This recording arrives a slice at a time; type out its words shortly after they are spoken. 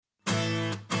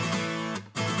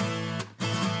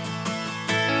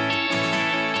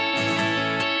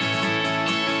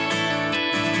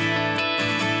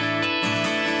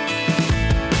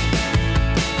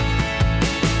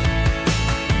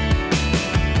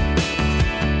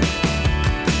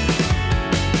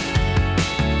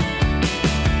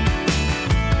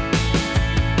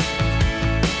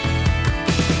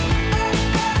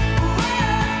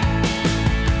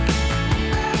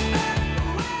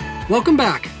Welcome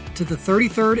back to the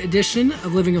 33rd edition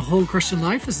of Living a Whole Christian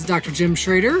Life. This is Dr. Jim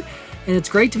Schrader, and it's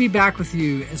great to be back with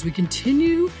you as we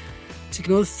continue to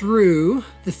go through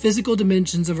the physical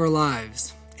dimensions of our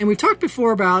lives. And we've talked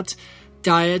before about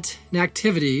diet and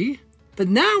activity, but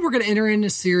now we're going to enter in a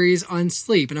series on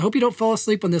sleep. And I hope you don't fall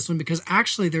asleep on this one because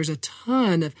actually there's a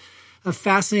ton of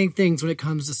fascinating things when it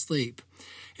comes to sleep.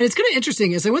 And it's kind of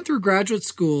interesting, as I went through graduate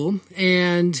school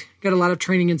and got a lot of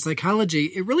training in psychology,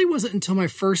 it really wasn't until my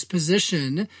first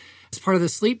position as part of the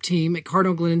sleep team at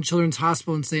Cardinal Glennon Children's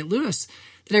Hospital in St. Louis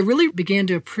that I really began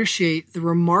to appreciate the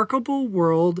remarkable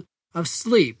world of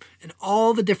sleep and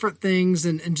all the different things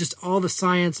and just all the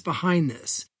science behind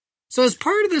this. So as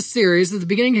part of this series, at the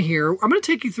beginning of here, I'm going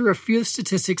to take you through a few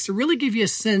statistics to really give you a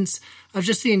sense of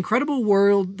just the incredible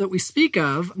world that we speak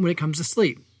of when it comes to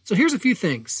sleep. So here's a few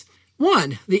things.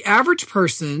 1, the average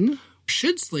person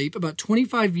should sleep about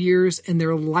 25 years in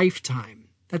their lifetime.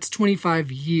 That's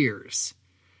 25 years.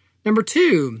 Number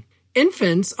 2,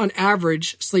 infants on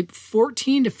average sleep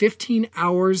 14 to 15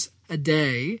 hours a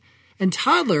day, and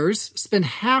toddlers spend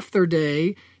half their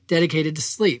day dedicated to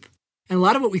sleep. And a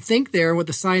lot of what we think there, what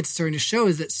the science is starting to show,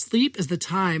 is that sleep is the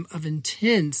time of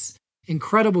intense,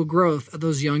 incredible growth of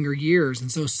those younger years.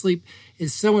 And so sleep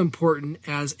is so important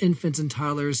as infants and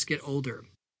toddlers get older.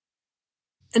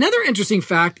 Another interesting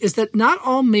fact is that not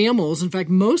all mammals, in fact,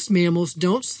 most mammals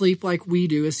don't sleep like we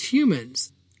do as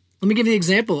humans. Let me give you an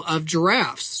example of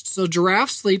giraffes. So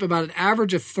giraffes sleep about an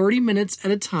average of 30 minutes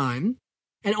at a time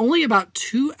and only about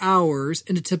 2 hours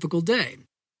in a typical day.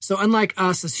 So unlike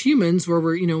us as humans, where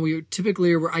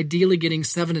we're ideally getting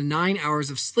 7 to 9 hours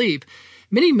of sleep,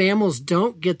 many mammals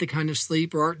don't get the kind of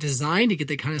sleep or aren't designed to get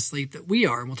the kind of sleep that we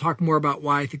are. And we'll talk more about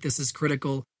why I think this is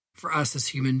critical for us as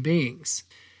human beings.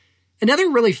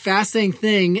 Another really fascinating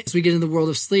thing as we get into the world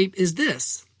of sleep is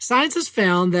this. Science has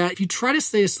found that if you try to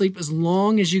stay asleep as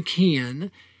long as you can,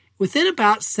 within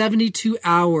about 72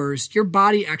 hours, your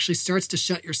body actually starts to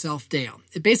shut yourself down.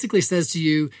 It basically says to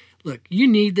you, look, you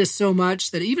need this so much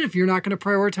that even if you're not going to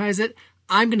prioritize it,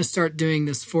 I'm going to start doing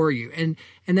this for you. And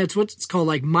that's what's called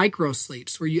like micro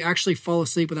sleeps, where you actually fall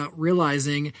asleep without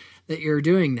realizing that you're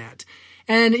doing that.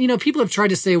 And, people have tried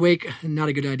to stay awake, not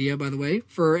a good idea, by the way,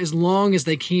 for as long as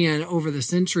they can over the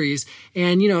centuries.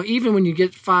 And, even when you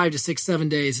get 5 to 6, 7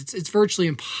 days, it's virtually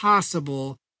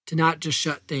impossible to not just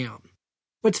shut down.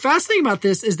 What's fascinating about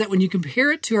this is that when you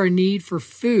compare it to our need for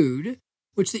food,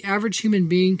 which the average human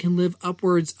being can live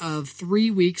upwards of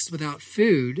 3 weeks without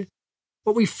food,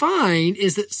 what we find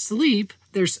is that sleep,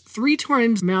 there's 3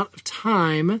 times the amount of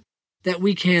time that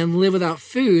we can live without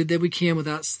food that we can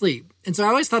without sleep. And so I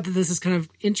always thought that this is kind of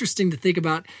interesting to think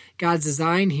about God's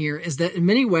design here, is that in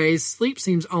many ways, sleep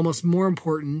seems almost more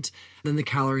important than the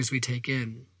calories we take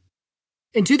in.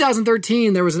 In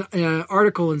 2013, there was an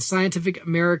article in Scientific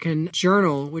American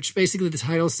Journal, which basically the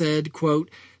title said,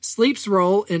 quote, "Sleep's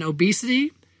role in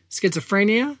obesity,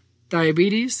 schizophrenia,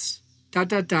 diabetes, ...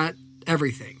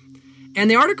 everything." And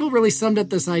the article really summed up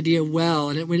this idea well,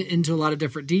 and it went into a lot of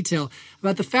different detail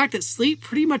about the fact that sleep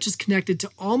pretty much is connected to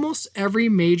almost every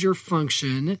major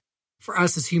function for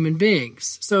us as human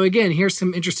beings. So again, here's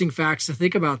some interesting facts to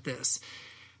think about this.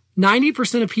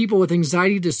 90% of people with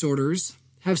anxiety disorders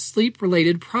have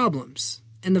sleep-related problems,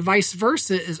 and the vice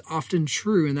versa is often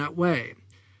true in that way.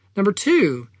 Number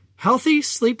 2, healthy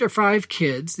sleep-deprived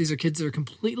kids, these are kids that are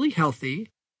completely healthy,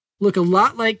 look a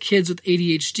lot like kids with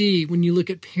ADHD when you look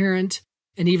at parent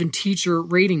and even teacher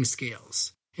rating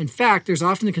scales. In fact, there's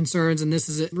often concerns, and this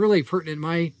is really pertinent in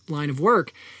my line of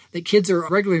work, that kids are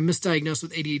regularly misdiagnosed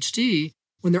with ADHD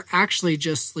when they're actually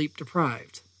just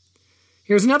sleep-deprived.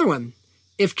 Here's another one.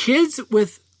 If kids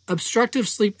with obstructive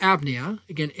sleep apnea,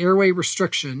 again, airway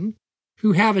restriction,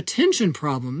 who have attention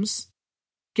problems,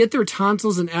 get their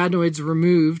tonsils and adenoids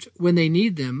removed when they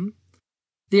need them,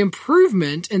 the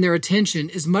improvement in their attention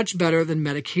is much better than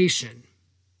medication.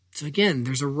 So again,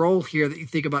 there's a role here that you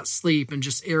think about sleep and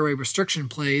just airway restriction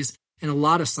plays in a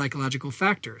lot of psychological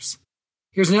factors.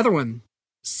 Here's another one.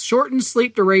 Shortened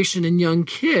sleep duration in young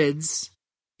kids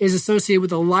is associated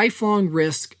with a lifelong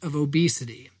risk of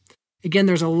obesity. Again,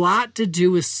 there's a lot to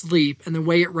do with sleep and the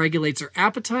way it regulates our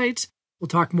appetite. We'll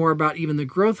talk more about even the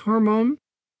growth hormone.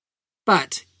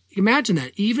 But imagine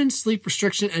that even sleep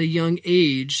restriction at a young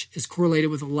age is correlated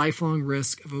with a lifelong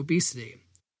risk of obesity.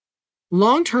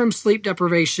 Long-term sleep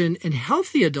deprivation in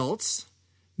healthy adults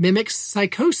mimics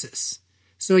psychosis.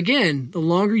 So again, the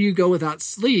longer you go without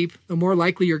sleep, the more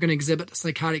likely you're going to exhibit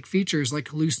psychotic features like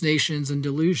hallucinations and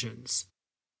delusions.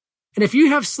 And if you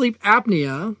have sleep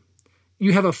apnea,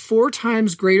 you have a 4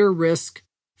 times greater risk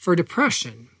for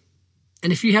depression.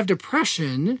 And if you have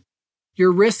depression,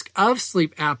 your risk of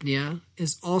sleep apnea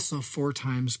is also 4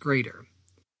 times greater.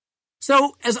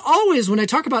 So, as always, when I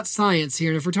talk about science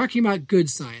here, and if we're talking about good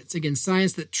science, again,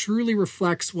 science that truly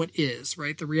reflects what is,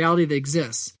 right, the reality that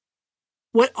exists,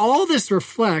 what all this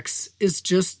reflects is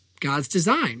just God's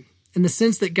design, in the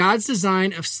sense that God's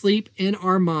design of sleep in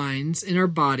our minds, in our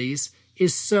bodies,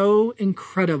 is so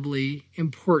incredibly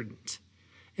important.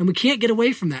 And we can't get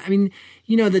away from that. I mean,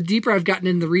 the deeper I've gotten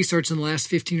into the research in the last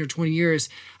 15 or 20 years,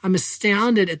 I'm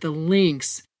astounded at the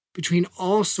links between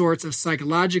all sorts of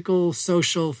psychological,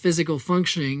 social, physical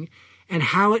functioning and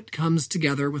how it comes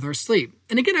together with our sleep.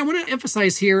 And again, I want to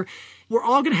emphasize here, we're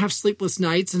all going to have sleepless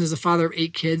nights. And as a father of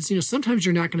 8 kids, sometimes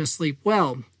you're not going to sleep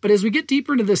well. But as we get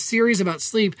deeper into this series about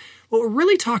sleep, what we're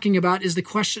really talking about is the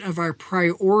question of our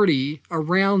priority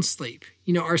around sleep.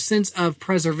 Our sense of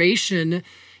preservation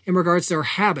in regards to our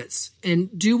habits. And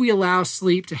do we allow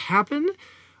sleep to happen?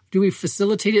 Do we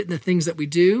facilitate it in the things that we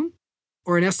do?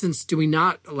 Or in essence, do we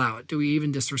not allow it? Do we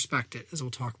even disrespect it, as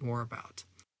we'll talk more about?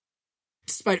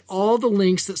 Despite all the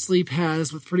links that sleep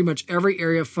has with pretty much every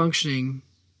area of functioning,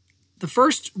 the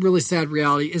first really sad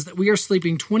reality is that we are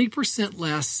sleeping 20%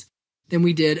 less than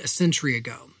we did a century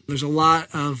ago. There's a lot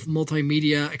of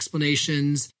multimedia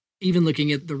explanations, even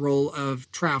looking at the role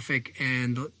of traffic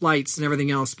and lights and everything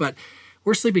else, but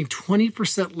we're sleeping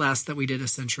 20% less than we did a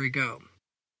century ago.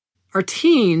 Our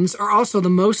teens are also the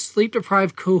most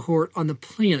sleep-deprived cohort on the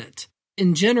planet.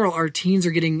 In general, our teens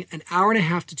are getting an hour and a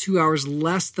half to 2 hours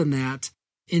less than that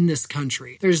in this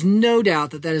country. There's no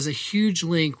doubt that is a huge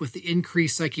link with the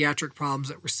increased psychiatric problems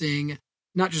that we're seeing,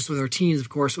 not just with our teens, of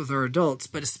course, with our adults,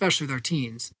 but especially with our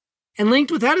teens. And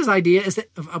linked with that is idea is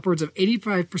that of upwards of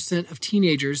 85% of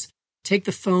teenagers take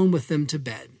the phone with them to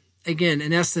bed. Again,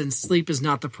 in essence, sleep is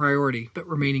not the priority, but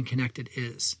remaining connected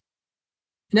is.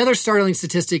 Another startling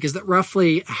statistic is that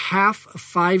roughly half of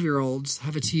 5-year-olds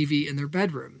have a TV in their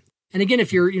bedroom. And again,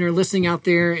 if you're listening out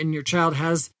there and your child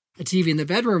has a TV in the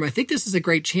bedroom, I think this is a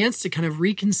great chance to kind of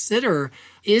reconsider,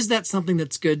 is that something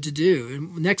that's good to do?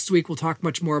 And next week, we'll talk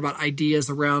much more about ideas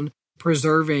around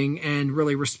preserving and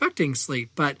really respecting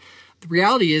sleep. But the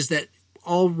reality is that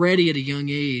already at a young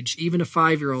age, even a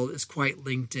 5-year-old is quite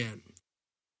linked in.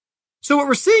 So what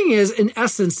we're seeing is, in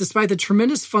essence, despite the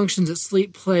tremendous functions that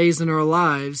sleep plays in our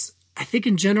lives, I think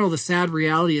in general, the sad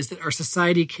reality is that our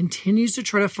society continues to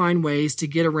try to find ways to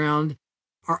get around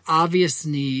our obvious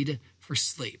need for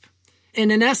sleep.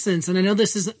 And in essence, and I know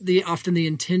this is often the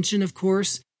intention, of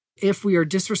course, if we are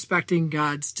disrespecting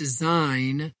God's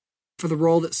design for the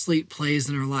role that sleep plays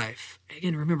in our life.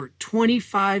 Again, remember,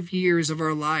 25 years of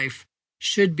our life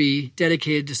should be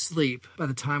dedicated to sleep by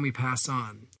the time we pass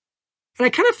on. And I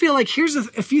kind of feel like here's a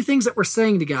few things that we're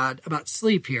saying to God about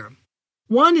sleep here.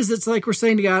 One is it's like we're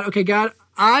saying to God, okay, God,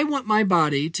 I want my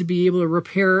body to be able to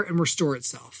repair and restore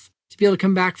itself, to be able to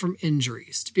come back from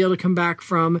injuries, to be able to come back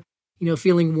from,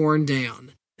 feeling worn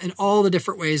down, and all the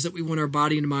different ways that we want our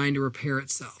body and mind to repair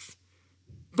itself.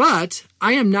 But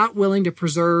I am not willing to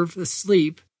preserve the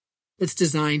sleep that's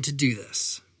designed to do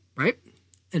this, right?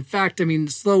 In fact,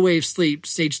 slow wave sleep,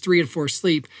 stage 3 and 4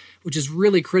 sleep, which is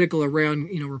really critical around,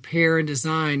 repair and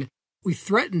design, we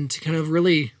threaten to kind of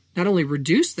really not only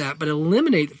reduce that, but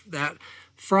eliminate that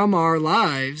from our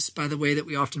lives by the way that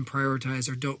we often prioritize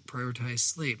or don't prioritize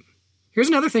sleep. Here's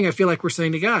another thing I feel like we're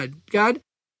saying to God. God,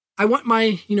 I want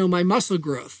my muscle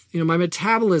growth, my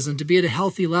metabolism to be at a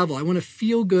healthy level. I want to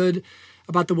feel good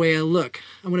about the way I look.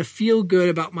 I want to feel good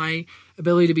about my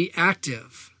ability to be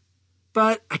active.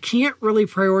 But I can't really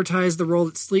prioritize the role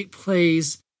that sleep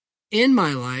plays in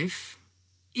my life,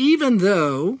 even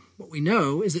though what we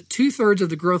know is that 2/3 of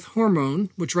the growth hormone,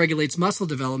 which regulates muscle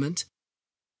development,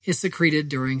 is secreted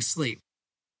during sleep.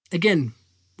 Again,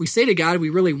 we say to God, we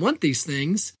really want these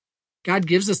things. God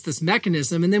gives us this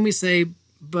mechanism, and then we say,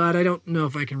 but I don't know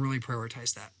if I can really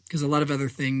prioritize that because a lot of other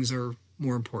things are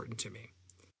more important to me.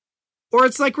 Or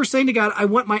it's like we're saying to God, I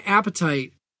want my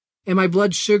appetite and my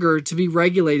blood sugar to be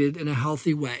regulated in a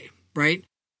healthy way, right?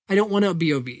 I don't want to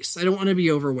be obese. I don't want to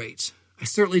be overweight. I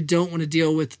certainly don't want to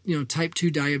deal with, type 2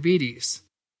 diabetes.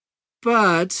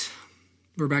 But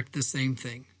we're back to the same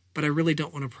thing. But I really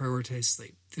don't want to prioritize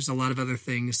sleep. There's a lot of other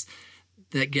things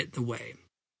that get in the way.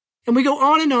 And we go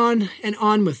on and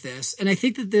on with this. And I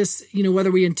think that this,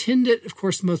 whether we intend it, of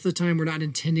course, most of the time we're not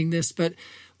intending this, but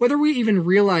whether we even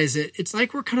realize it, it's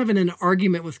like we're kind of in an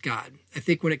argument with God, I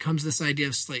think, when it comes to this idea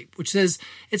of sleep, which says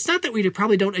it's not that we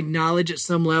probably don't acknowledge at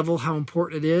some level how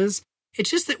important it is. It's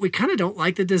just that we kind of don't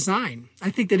like the design. I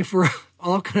think that if we're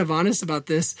all kind of honest about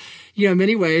this, in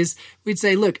many ways, we'd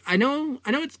say, look, I know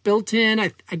it's built in.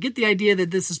 I get the idea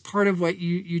that this is part of what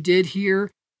you did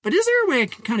here, But is there a way I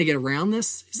can kind of get around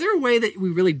this? Is there a way that we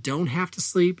really don't have to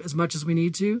sleep as much as we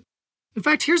need to? In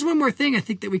fact, here's one more thing I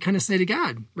think that we kind of say to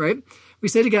God, right? We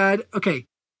say to God, okay,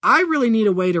 I really need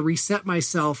a way to reset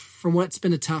myself from what's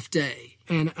been a tough day.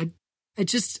 And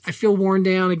I feel worn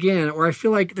down again, or I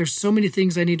feel like there's so many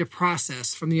things I need to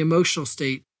process from the emotional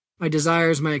state, my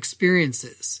desires, my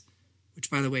experiences,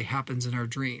 which, by the way, happens in our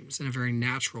dreams in a very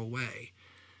natural way.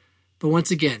 But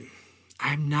once again,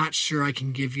 I'm not sure I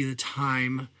can give you the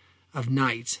time of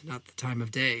night, not the time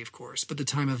of day, of course, but the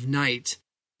time of night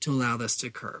to allow this to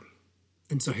occur.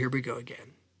 And so here we go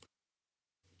again.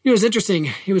 It was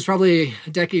interesting. It was probably a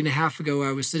decade and a half ago.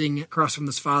 I was sitting across from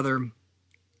this father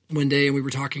one day, and we were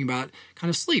talking about kind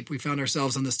of sleep. We found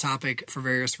ourselves on this topic for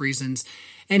various reasons.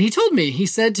 And he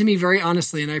said to me very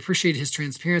honestly, and I appreciate his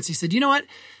transparency, he said, you know what?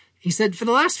 He said, for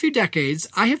the last few decades,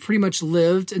 I have pretty much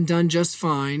lived and done just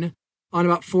fine on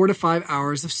about 4 to 5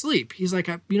 hours of sleep. He's like,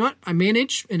 you know what? I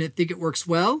manage, and I think it works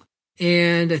well,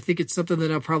 and I think it's something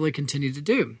that I'll probably continue to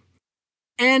do.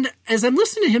 And as I'm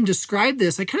listening to him describe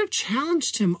this, I kind of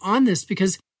challenged him on this,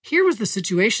 because here was the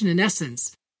situation in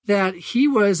essence, that he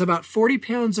was about 40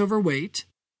 pounds overweight.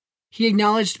 He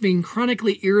acknowledged being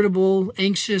chronically irritable,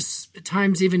 anxious, at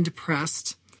times even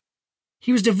depressed.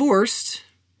 He was divorced,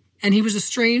 and he was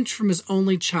estranged from his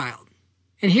only child.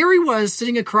 And here he was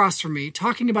sitting across from me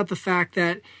talking about the fact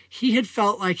that he had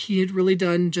felt like he had really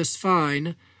done just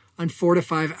fine on 4 to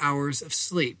 5 hours of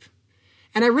sleep.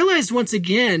 And I realized once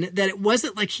again that it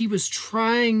wasn't like he was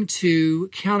trying to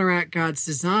counteract God's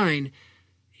design.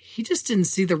 He just didn't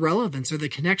see the relevance or the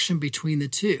connection between the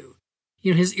two.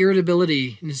 You know, his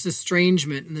irritability and his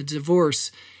estrangement and the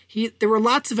divorce, there were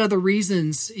lots of other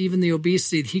reasons, even the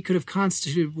obesity, that he could have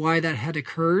constituted why that had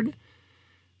occurred.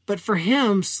 But for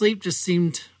him, sleep just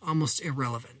seemed almost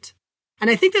irrelevant. And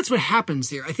I think that's what happens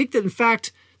here. I think that, in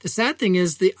fact, the sad thing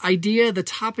is the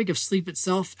topic of sleep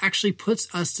itself actually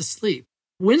puts us to sleep.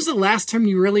 When's the last time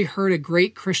you really heard a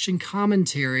great Christian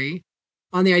commentary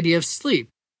on the idea of sleep?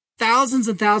 Thousands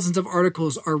and thousands of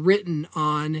articles are written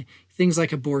on things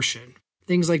like abortion,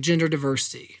 things like gender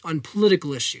diversity, on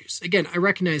political issues. Again, I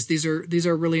recognize these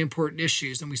are really important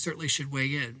issues, and we certainly should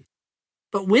weigh in.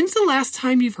 But when's the last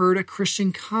time you've heard a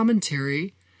Christian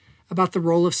commentary about the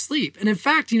role of sleep? And in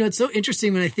fact, it's so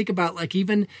interesting when I think about like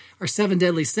even our 7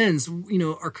 deadly sins,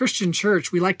 our Christian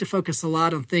church, we like to focus a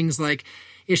lot on things like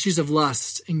issues of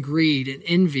lust and greed and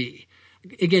envy.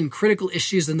 Again, critical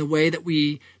issues in the way that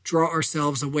we draw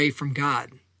ourselves away from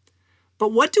God.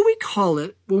 But what do we call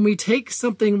it when we take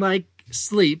something like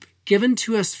sleep given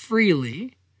to us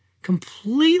freely,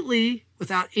 completely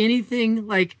without anything,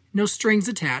 like no strings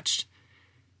attached,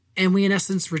 and we in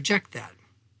essence reject that?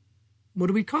 What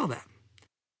do we call that?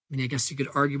 I mean, I guess you could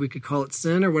argue we could call it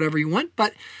sin or whatever you want,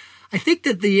 but I think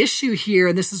that the issue here,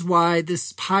 and this is why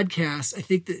this podcast, I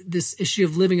think that this issue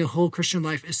of living a whole Christian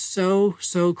life is so,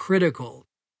 so critical,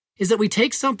 is that we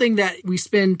take something that we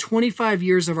spend 25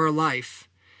 years of our life,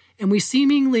 and we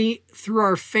seemingly, through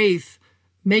our faith,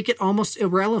 make it almost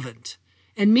irrelevant.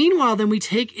 And meanwhile, then we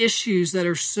take issues that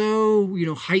are so,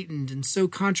 heightened and so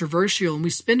controversial, and we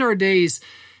spend our days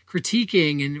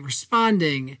critiquing and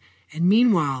responding. And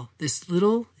meanwhile, this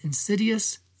little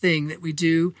insidious thing that we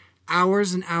do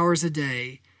hours and hours a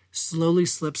day slowly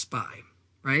slips by,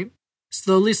 right?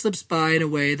 Slowly slips by in a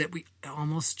way that we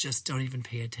almost just don't even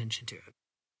pay attention to it.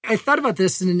 I thought about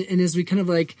this, and as we kind of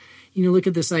look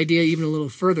at this idea even a little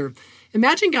further,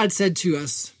 imagine God said to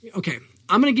us, okay,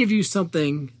 I'm going to give you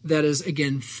something that is,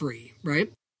 again, free,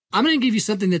 right? I'm going to give you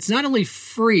something that's not only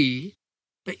free,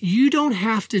 but you don't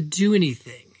have to do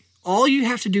anything. All you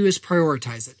have to do is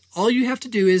prioritize it. All you have to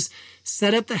do is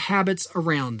set up the habits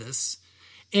around this.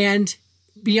 And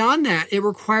beyond that, it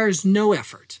requires no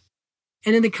effort.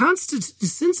 And in the constant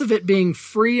sense of it being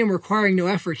free and requiring no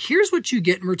effort, here's what you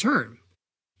get in return.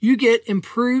 You get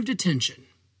improved attention.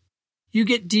 You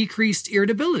get decreased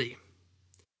irritability.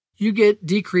 You get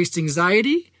decreased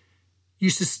anxiety. You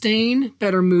sustain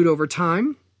better mood over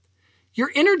time.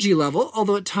 Your energy level,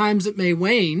 although at times it may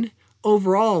wane,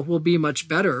 overall will be much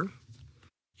better.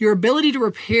 Your ability to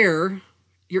repair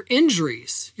your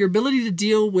injuries, your ability to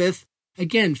deal with,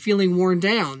 again, feeling worn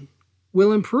down,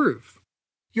 will improve.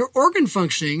 Your organ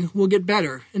functioning will get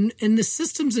better, and the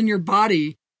systems in your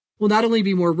body will not only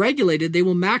be more regulated, they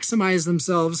will maximize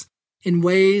themselves in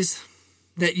ways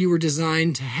that you were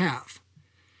designed to have.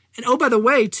 And oh, by the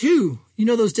way, too,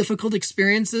 those difficult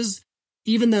experiences,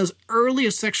 even those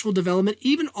earliest sexual development,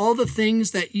 even all the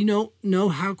things that you don't know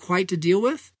how quite to deal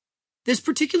with, this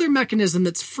particular mechanism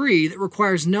that's free, that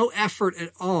requires no effort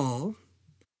at all,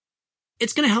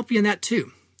 it's going to help you in that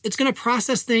too. It's going to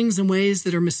process things in ways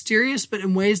that are mysterious, but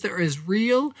in ways that are as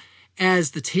real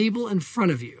as the table in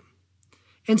front of you.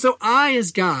 And so I,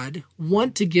 as God,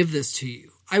 want to give this to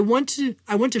you. I want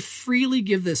to freely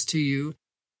give this to you.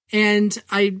 And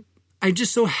I'm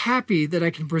just so happy that I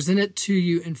can present it to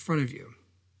you in front of you.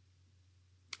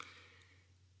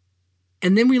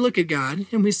 And then we look at God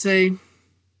and we say,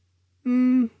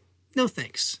 no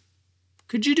thanks.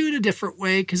 Could you do it a different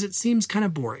way? Because it seems kind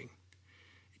of boring.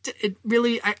 It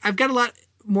really, I've got a lot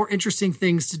more interesting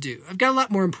things to do. I've got a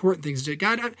lot more important things to do.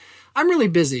 God, I'm really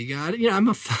busy, God. I'm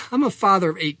a father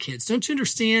of 8 kids. Don't you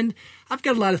understand? I've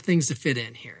got a lot of things to fit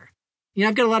in here.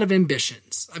 I've got a lot of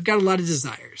ambitions. I've got a lot of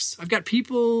desires. I've got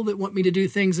people that want me to do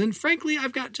things. And frankly,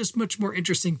 I've got just much more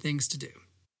interesting things to do.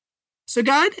 So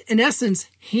God, in essence,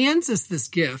 hands us this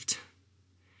gift.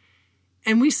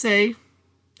 And we say,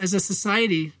 as a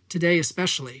society today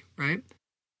especially, right?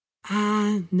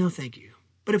 No, thank you.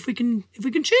 But if we can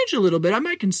change a little bit, I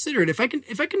might consider it. If I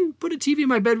can put a TV in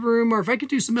my bedroom, or if I can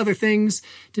do some other things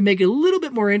to make it a little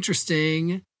bit more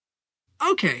interesting,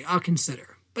 okay, I'll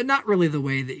consider. But not really the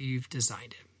way that you've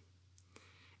designed it.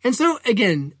 And so,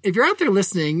 again, if you're out there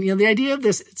listening, the idea of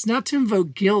this, it's not to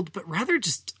invoke guilt, but rather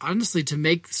just honestly to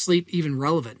make sleep even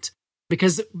relevant.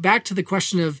 Because back to the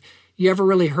question of, you ever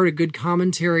really heard a good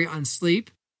commentary on sleep?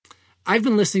 I've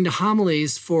been listening to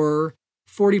homilies for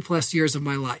 40 plus years of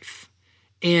my life.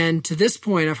 And to this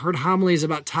point, I've heard homilies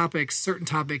about certain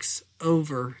topics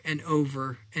over and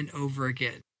over and over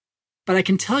again. But I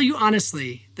can tell you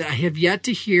honestly that I have yet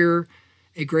to hear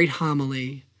a great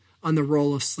homily on the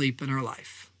role of sleep in our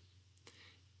life.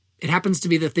 It happens to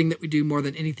be the thing that we do more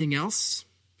than anything else.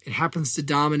 It happens to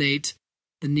dominate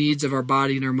the needs of our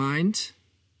body and our mind.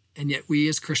 And yet we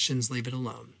as Christians leave it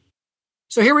alone.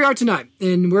 So here we are tonight,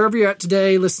 and wherever you're at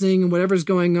today, listening, and whatever's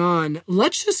going on,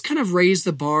 let's just kind of raise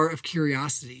the bar of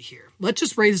curiosity here. Let's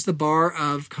just raise the bar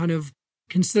of kind of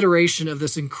consideration of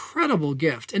this incredible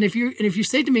gift. And if you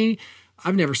say to me,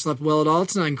 I've never slept well at all,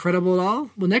 it's not incredible at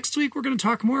all, well, next week we're going to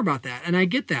talk more about that. And I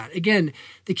get that. Again,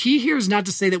 the key here is not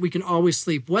to say that we can always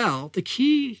sleep well. The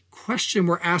key question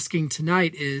we're asking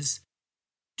tonight is,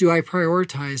 do I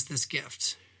prioritize this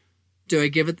gift? Do I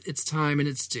give it its time and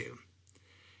its due?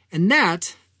 And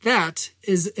that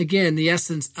is, again, the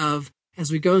essence of,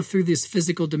 as we go through these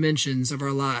physical dimensions of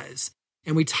our lives,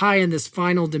 and we tie in this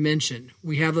final dimension,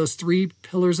 we have those 3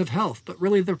 pillars of health, but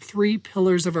really the 3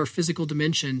 pillars of our physical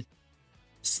dimension: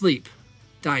 sleep,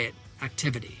 diet,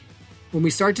 activity. When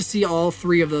we start to see all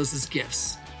 3 of those as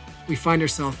gifts, we find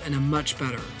ourselves in a much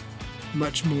better,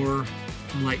 much more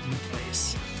enlightened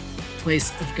place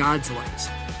of God's light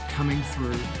coming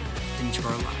through into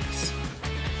our lives.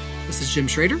 This is Jim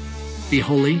Schrader. Be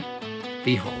holy,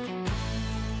 be whole.